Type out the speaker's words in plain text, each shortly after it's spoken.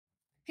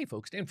Hey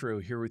folks, Dan Frio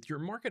here with your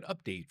market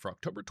update for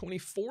October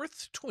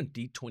 24th,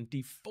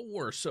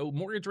 2024. So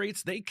mortgage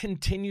rates, they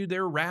continue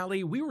their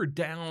rally. We were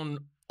down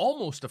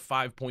almost a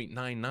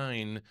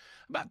 5.99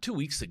 about 2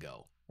 weeks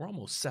ago. We're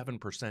almost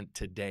 7%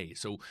 today.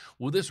 So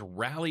will this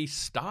rally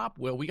stop?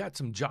 Well, we got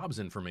some jobs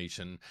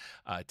information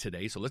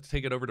today. So let's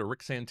take it over to Rick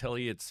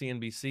Santelli at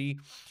CNBC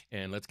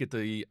and let's get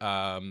the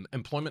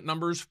employment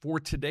numbers for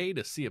today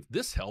to see if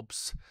this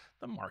helps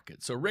the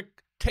market. So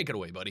Rick, take it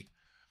away, buddy.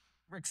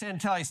 Rick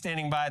Santelli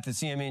standing by at the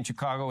CME in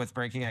Chicago with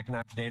breaking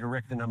economic data.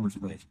 Rick, the numbers,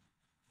 please.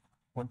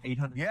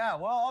 1-800. Yeah,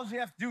 well, all you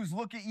have to do is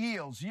look at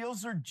yields.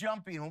 Yields are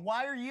jumping. And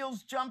why are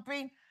yields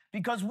jumping?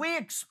 Because we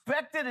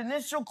expected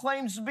initial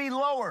claims to be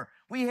lower.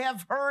 We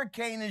have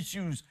hurricane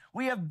issues.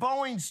 We have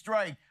Boeing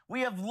strike. We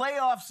have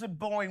layoffs at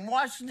Boeing.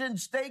 Washington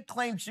State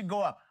claims should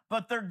go up,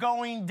 but they're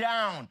going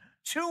down.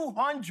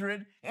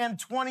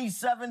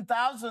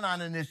 227,000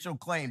 on initial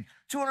claims.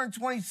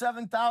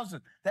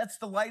 227,000. That's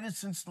the lightest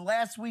since the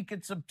last week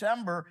in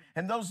September.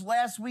 And those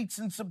last weeks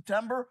in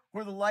September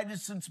were the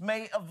lightest since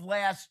May of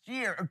last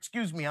year.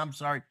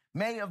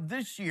 May of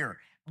this year.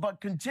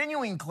 But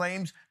continuing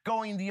claims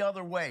going the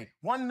other way.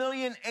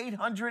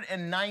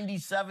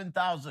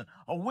 1,897,000.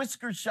 A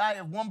whisker shy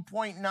of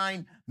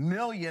 1.9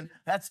 million.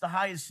 That's the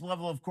highest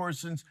level, of course,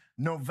 since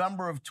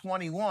November of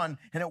 21.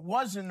 And it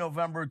was in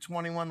November of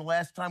 21 the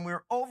last time we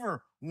were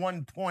over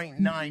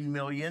 1.9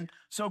 million.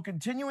 So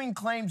continuing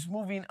claims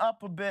moving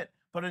up a bit,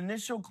 but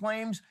initial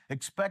claims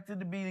expected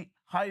to be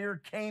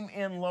higher came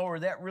in lower.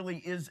 That really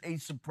is a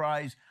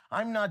surprise.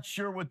 I'm not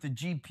sure what the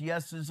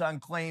GPS is on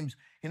claims.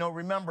 You know,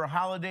 remember,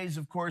 holidays,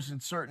 of course,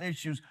 and certain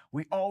issues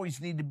we always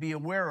need to be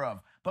aware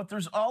of. But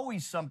there's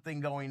always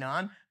something going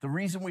on. The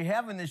reason we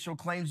have initial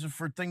claims is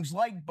for things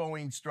like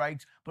Boeing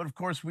strikes. But, of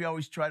course, we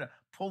always try to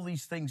pull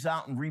these things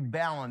out and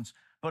rebalance.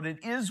 But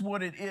it is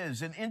what it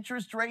is. And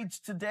interest rates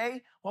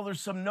today, well, there's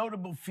some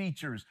notable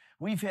features.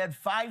 We've had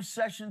 5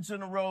 sessions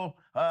in a row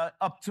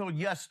up till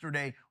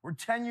yesterday where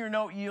 10-year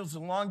note yields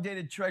and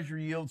long-dated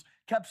treasury yields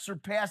kept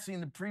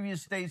surpassing the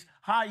previous day's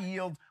high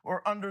yield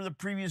or under the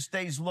previous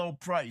day's low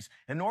price.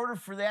 In order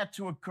for that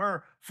to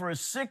occur for a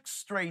 6th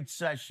straight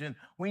session,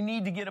 we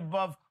need to get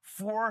above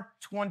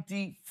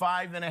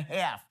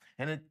 425.5.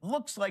 And it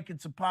looks like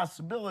it's a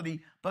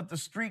possibility, but the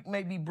streak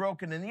may be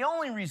broken. And the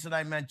only reason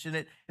I mention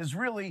it is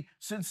really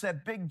since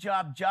that big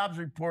jobs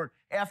report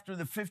after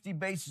the 50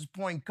 basis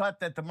point cut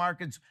that the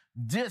markets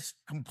dissed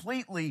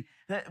completely,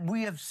 that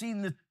we have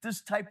seen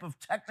this type of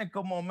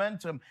technical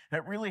momentum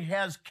that really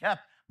has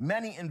kept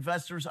many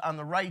investors on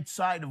the right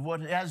side of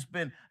what has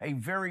been a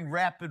very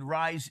rapid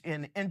rise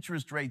in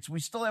interest rates. We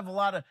still have a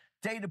lot of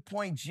data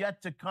points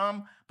yet to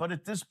come, but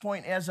at this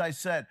point, as I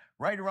said,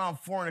 right around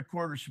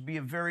 4.25 should be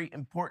a very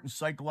important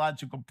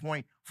psychological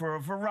point for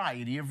a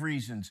variety of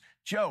reasons.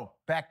 Joe,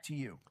 back to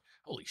you.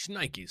 Holy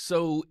shnikes.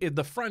 So at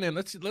the front end,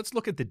 let's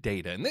look at the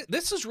data. And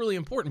this is really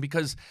important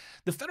because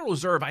the Federal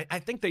Reserve, I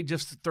think they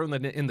just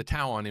thrown in the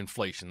towel on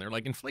inflation. They're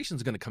like,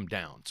 inflation's going to come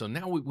down. So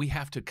now we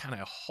have to kind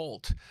of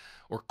halt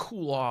or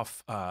cool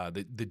off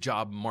the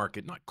job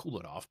market. Not cool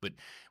it off, but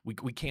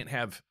we can't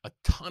have a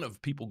ton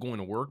of people going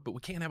to work, but we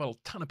can't have a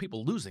ton of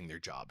people losing their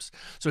jobs.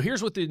 So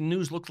here's what the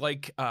news looked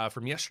like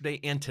from yesterday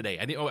and today.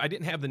 I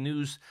didn't have the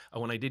news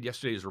when I did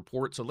yesterday's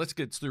report, so let's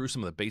get through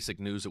some of the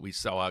basic news that we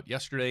saw out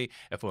yesterday.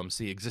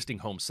 FOMC existing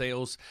home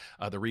sales.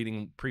 The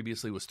reading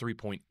previously was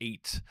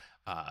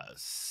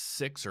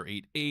 3.86 or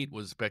 88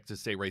 was expected to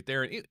stay right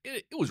there. And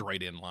it was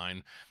right in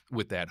line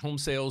with that. Home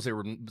sales, they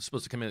were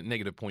supposed to come in at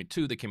negative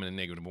 0.2. They came in at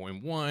negative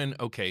 0.1.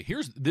 Okay,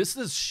 this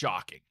is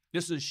shocking.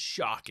 This is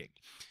shocking.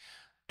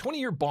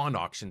 20-year bond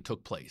auction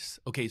took place.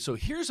 Okay, so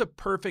here's a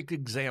perfect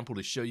example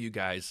to show you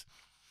guys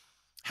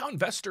how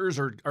investors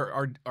are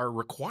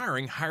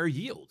requiring higher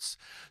yields.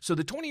 So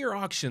the 20-year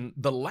auction,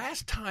 the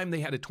last time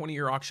they had a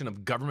 20-year auction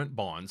of government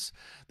bonds,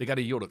 they got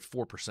a yield at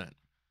 4%.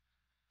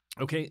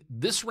 Okay,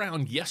 this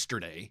round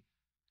yesterday,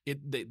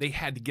 they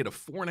had to get a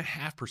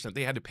 4.5%.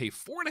 They had to pay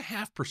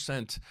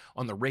 4.5%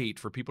 on the rate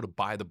for people to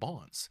buy the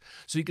bonds.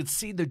 So you could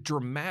see the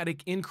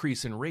dramatic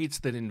increase in rates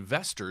that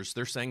investors,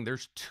 they're saying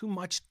there's too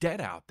much debt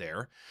out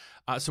there.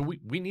 So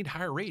we need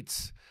higher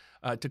rates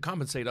to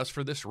compensate us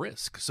for this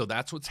risk. So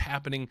that's what's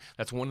happening.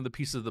 That's one of the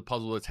pieces of the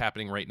puzzle that's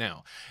happening right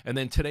now. And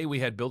then today we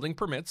had building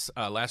permits.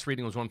 Last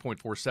reading was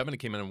 1.47. It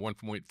came in at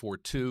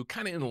 1.42,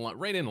 kind of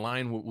right in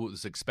line with what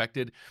was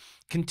expected.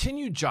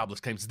 Continued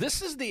jobless claims.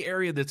 This is the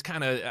area that's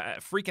kind of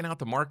freaking out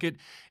the market.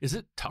 Is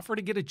it tougher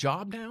to get a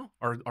job now?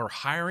 Are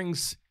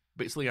hirings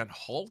basically on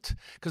halt?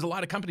 Because a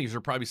lot of companies are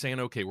probably saying,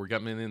 okay, we're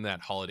getting in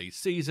that holiday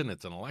season.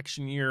 It's an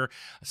election year.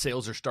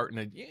 Sales are starting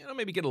to,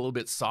 maybe get a little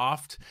bit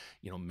soft.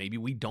 Maybe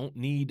we don't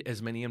need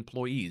as many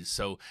employees.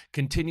 So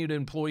continued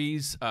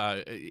employees,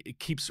 it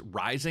keeps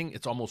rising.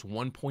 It's almost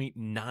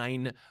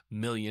 1.9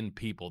 million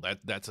people.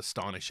 That's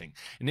astonishing.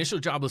 Initial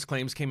jobless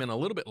claims came in a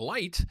little bit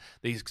light.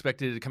 They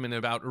expected it to come in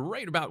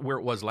right about where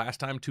it was last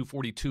time,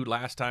 242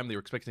 last time. They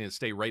were expecting it to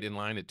stay right in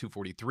line at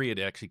 243. It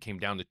actually came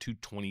down to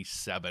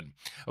 227.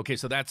 Okay,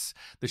 so that's that's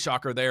the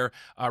shocker there.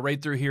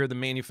 Right through here, the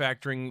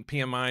manufacturing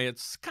PMI,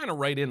 it's kind of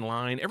right in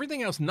line.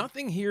 Everything else,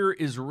 nothing here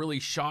is really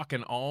shock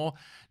and awe.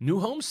 New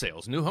home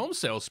sales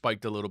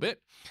spiked a little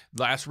bit.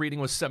 Last reading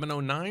was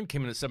 709,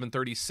 came in at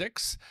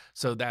 736,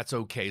 so that's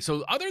okay.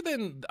 So other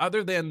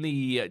than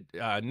the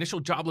initial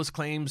jobless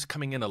claims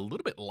coming in a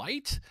little bit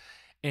light,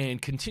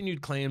 and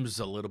continued claims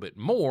a little bit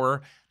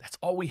more, that's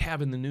all we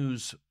have in the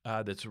news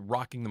that's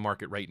rocking the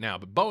market right now.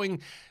 But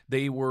Boeing,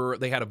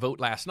 they had a vote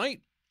last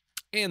night,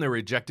 and they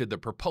rejected the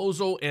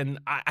proposal. And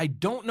I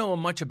don't know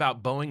much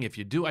about Boeing. If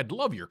you do, I'd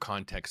love your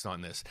context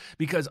on this,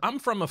 because I'm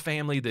from a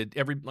family that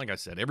like I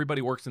said,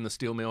 everybody works in the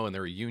steel mill and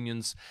there are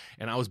unions.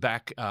 And I was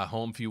back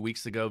home a few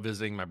weeks ago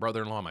visiting my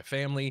brother-in-law and my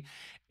family.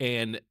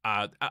 And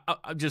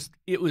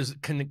it was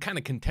kind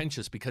of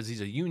contentious because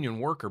he's a union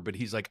worker, but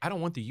he's like, I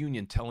don't want the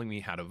union telling me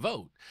how to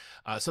vote.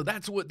 So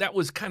that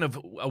was kind of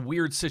a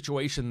weird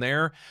situation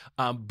there.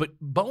 But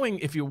Boeing,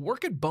 if you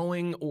work at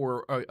Boeing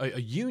or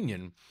a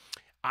union,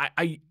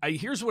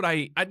 here's what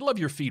I'd love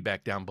your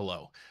feedback down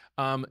below.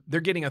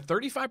 They're getting a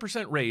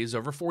 35% raise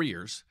over 4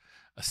 years,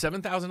 a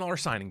 $7,000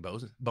 signing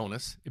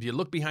bonus. If you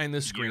look behind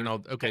this screen,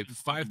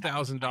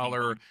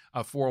 $5,000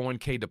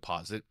 401k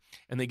deposit,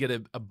 and they get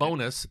a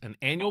bonus, an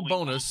annual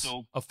bonus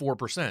of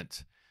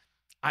 4%.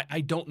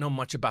 I don't know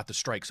much about the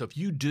strike. So if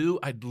you do,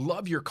 I'd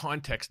love your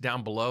context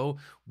down below.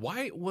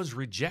 Why it was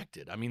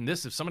rejected. I mean,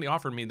 if somebody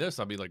offered me this,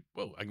 I'd be like,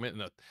 whoa, I'm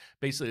getting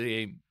basically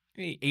a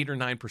 8 or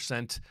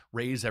 9%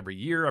 raise every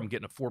year. I'm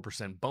getting a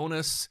 4%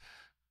 bonus.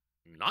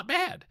 Not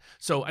bad.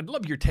 So I'd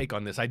love your take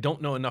on this. I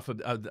don't know enough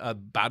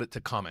about it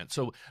to comment.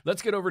 So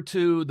let's get over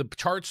to the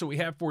charts that we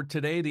have for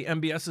today. The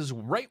MBS is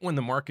right when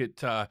the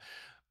market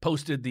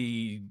posted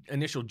the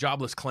initial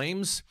jobless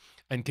claims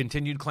and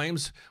continued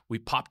claims. We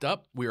popped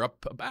up. We were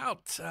up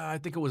about, I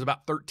think it was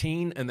about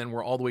 13, and then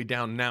we're all the way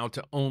down now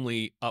to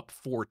only up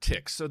 4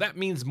 ticks. So that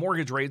means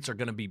mortgage rates are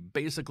going to be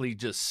basically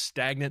just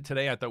stagnant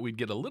today. I thought we'd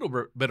get a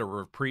little bit of a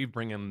reprieve,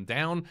 bring them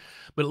down,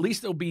 but at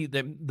least there'll be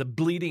the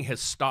bleeding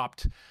has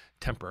stopped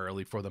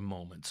temporarily for the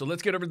moment. So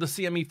let's get over to the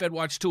CME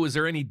FedWatch tool. Is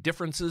there any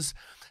differences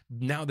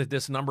now that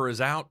this number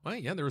is out? Well,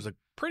 yeah, there was a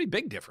pretty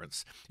big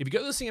difference. If you go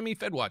to the CME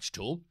FedWatch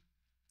tool,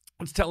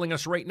 it's telling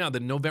us right now the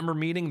November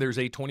meeting, there's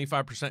a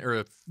 25%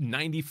 or a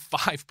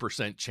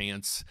 95%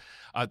 chance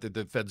that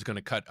the Fed's going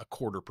to cut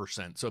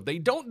 0.25%. So if they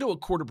don't do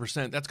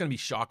 0.25%, that's going to be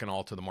shock and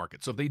awe to the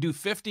market. So if they do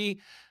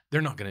 50,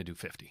 they're not going to do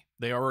 50.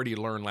 They already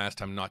learned last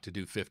time not to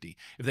do 50.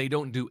 If they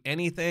don't do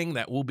anything,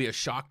 that will be a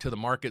shock to the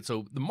market.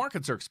 So the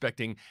markets are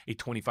expecting a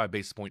 25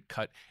 basis point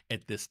cut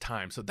at this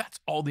time. So that's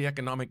all the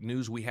economic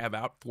news we have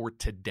out for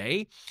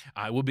today.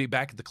 I will be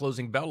back at the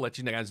closing bell, let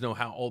you guys know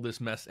how all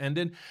this mess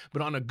ended.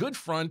 But on a good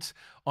front,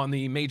 on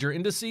the major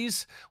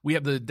indices, we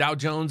have the Dow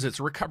Jones.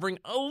 It's recovering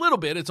a little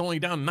bit. It's only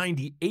down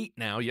 98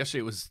 now.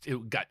 Yesterday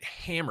it got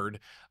hammered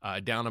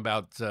down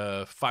about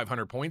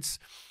 500 points.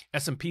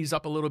 S&P's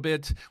up a little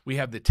bit. We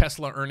have the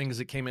Tesla earnings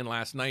that came in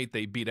last night.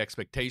 They beat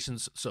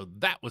expectations, so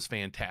that was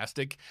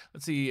fantastic.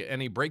 Let's see,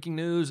 any breaking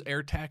news?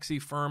 Air taxi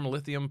firm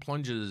Lithium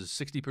plunges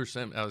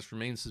 60% as its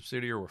main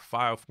subsidiary will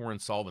file for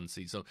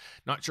insolvency. So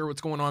not sure what's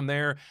going on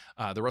there.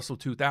 The Russell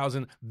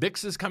 2000.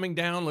 VIX is coming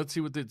down. Let's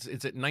see what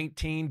it's at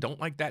 19.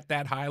 Don't like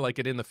that high, like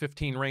it in the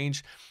 15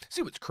 range.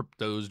 See what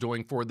crypto's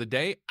doing for the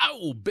day.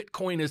 Oh,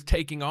 Bitcoin is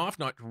taking off.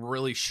 Not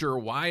really sure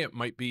why. It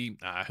might be,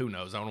 who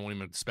knows? I don't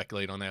want to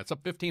speculate on that. It's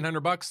up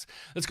 $1,500.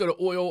 Let's go to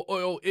oil.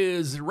 Oil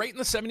is right in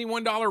the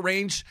 $71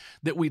 range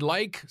that we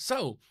like.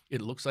 So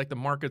it looks like the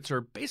markets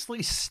are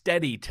basically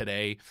steady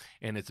today,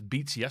 and it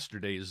beats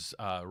yesterday's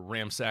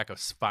ramsack of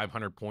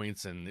 500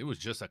 points, and it was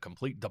just a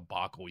complete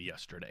debacle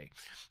yesterday.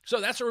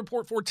 So that's a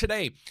report for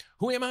today.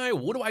 Who am I?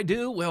 What do I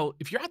do? Well,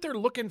 if you're out there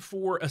looking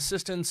for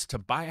assistance to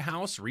buy a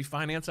house,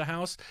 refinance a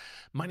house,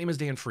 my name is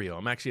Dan Frio.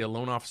 I'm actually a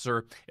loan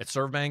officer at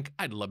ServBank.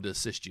 I'd love to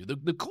assist you.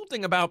 The cool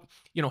thing about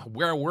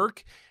where I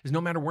work is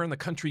no matter where in the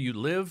country you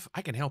live,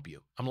 I can help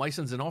you. I'm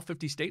licensed in all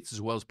 50 states as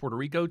well as Puerto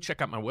Rico.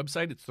 Check out my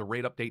website. It's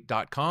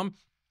therateupdate.com.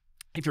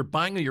 If you're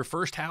buying your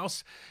first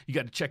house, you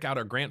got to check out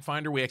our grant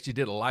finder. We actually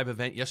did a live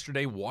event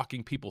yesterday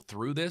walking people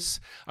through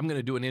this. I'm going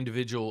to do an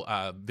individual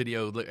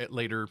video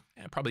later,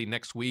 probably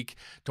next week,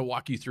 to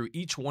walk you through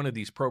each one of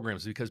these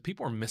programs because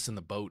people are missing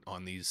the boat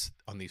on these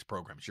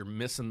programs. You're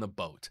missing the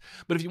boat.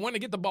 But if you want to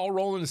get the ball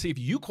rolling and see if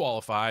you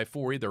qualify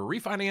for either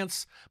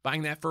refinance,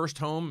 buying that first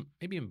home,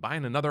 maybe even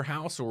buying another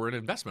house or an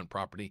investment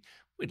property,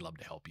 we'd love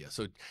to help you.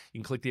 So you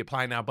can click the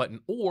Apply Now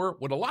button, or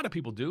what a lot of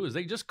people do is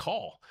they just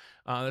call.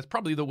 That's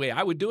probably the way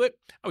I would do it.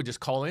 I would just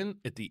call in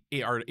at the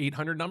AR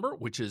 800 number,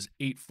 which is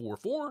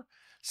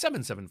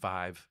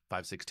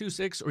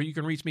 844-775-5626, or you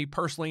can reach me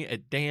personally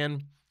at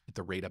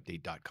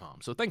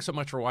dan@therateupdate.com. So thanks so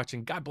much for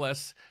watching. God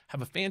bless.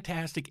 Have a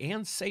fantastic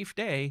and safe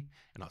day,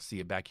 and I'll see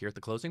you back here at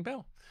the closing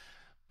bell.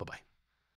 Bye-bye.